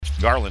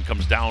Garland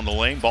comes down the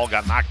lane. Ball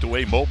got knocked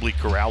away. Mobley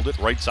corralled it.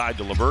 Right side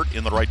to LeVert.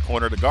 In the right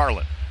corner to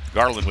Garland.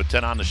 Garland with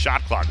 10 on the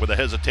shot clock with a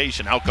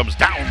hesitation. Out comes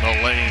down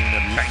the lane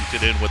and banked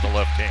it in with the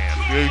left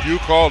hand. You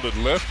called it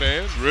left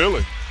hand?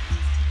 Really?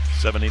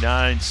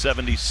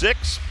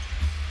 79-76.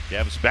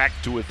 Cavs back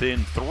to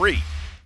within 3.